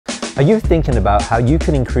Are you thinking about how you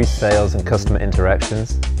can increase sales and customer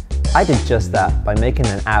interactions? I did just that by making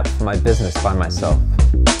an app for my business by myself.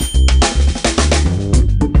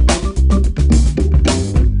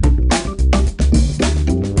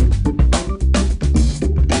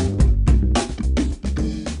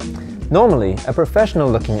 Normally, a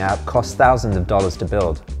professional-looking app costs thousands of dollars to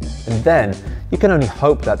build, and then you can only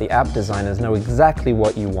hope that the app designers know exactly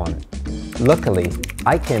what you want. Luckily,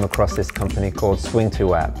 I came across this company called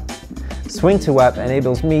Swing2app. Swing2app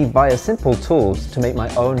enables me via simple tools to make my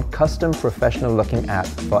own custom professional-looking app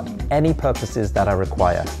for any purposes that I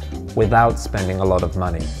require, without spending a lot of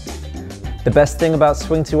money. The best thing about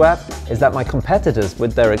Swing2app is that my competitors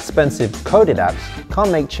with their expensive coded apps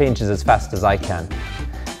can't make changes as fast as I can.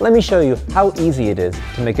 Let me show you how easy it is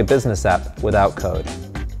to make a business app without code.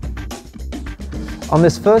 On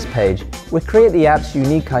this first page, we create the app's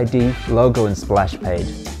unique ID, logo and splash page.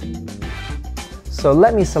 So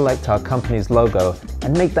let me select our company's logo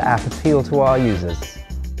and make the app appeal to our users.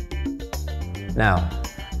 Now,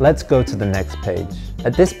 let's go to the next page.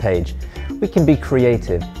 At this page, we can be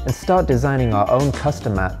creative and start designing our own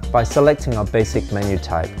custom app by selecting our basic menu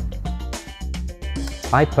type.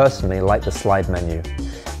 I personally like the slide menu.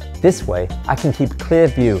 This way, I can keep a clear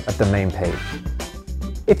view of the main page.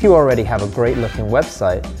 If you already have a great looking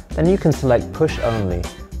website, then you can select Push Only,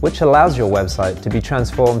 which allows your website to be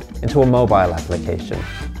transformed into a mobile application.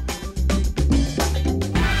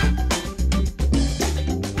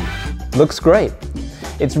 Looks great!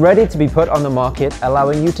 It's ready to be put on the market,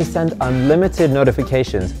 allowing you to send unlimited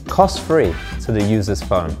notifications, cost-free, to the user's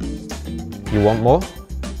phone. You want more?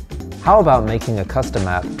 How about making a custom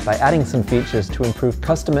app by adding some features to improve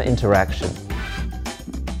customer interaction?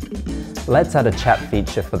 Let's add a chat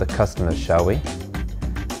feature for the customers, shall we?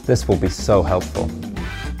 This will be so helpful.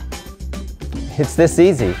 It's this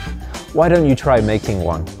easy. Why don't you try making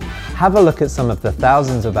one? Have a look at some of the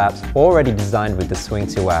thousands of apps already designed with the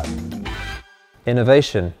Swing2app.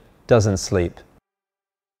 Innovation doesn't sleep.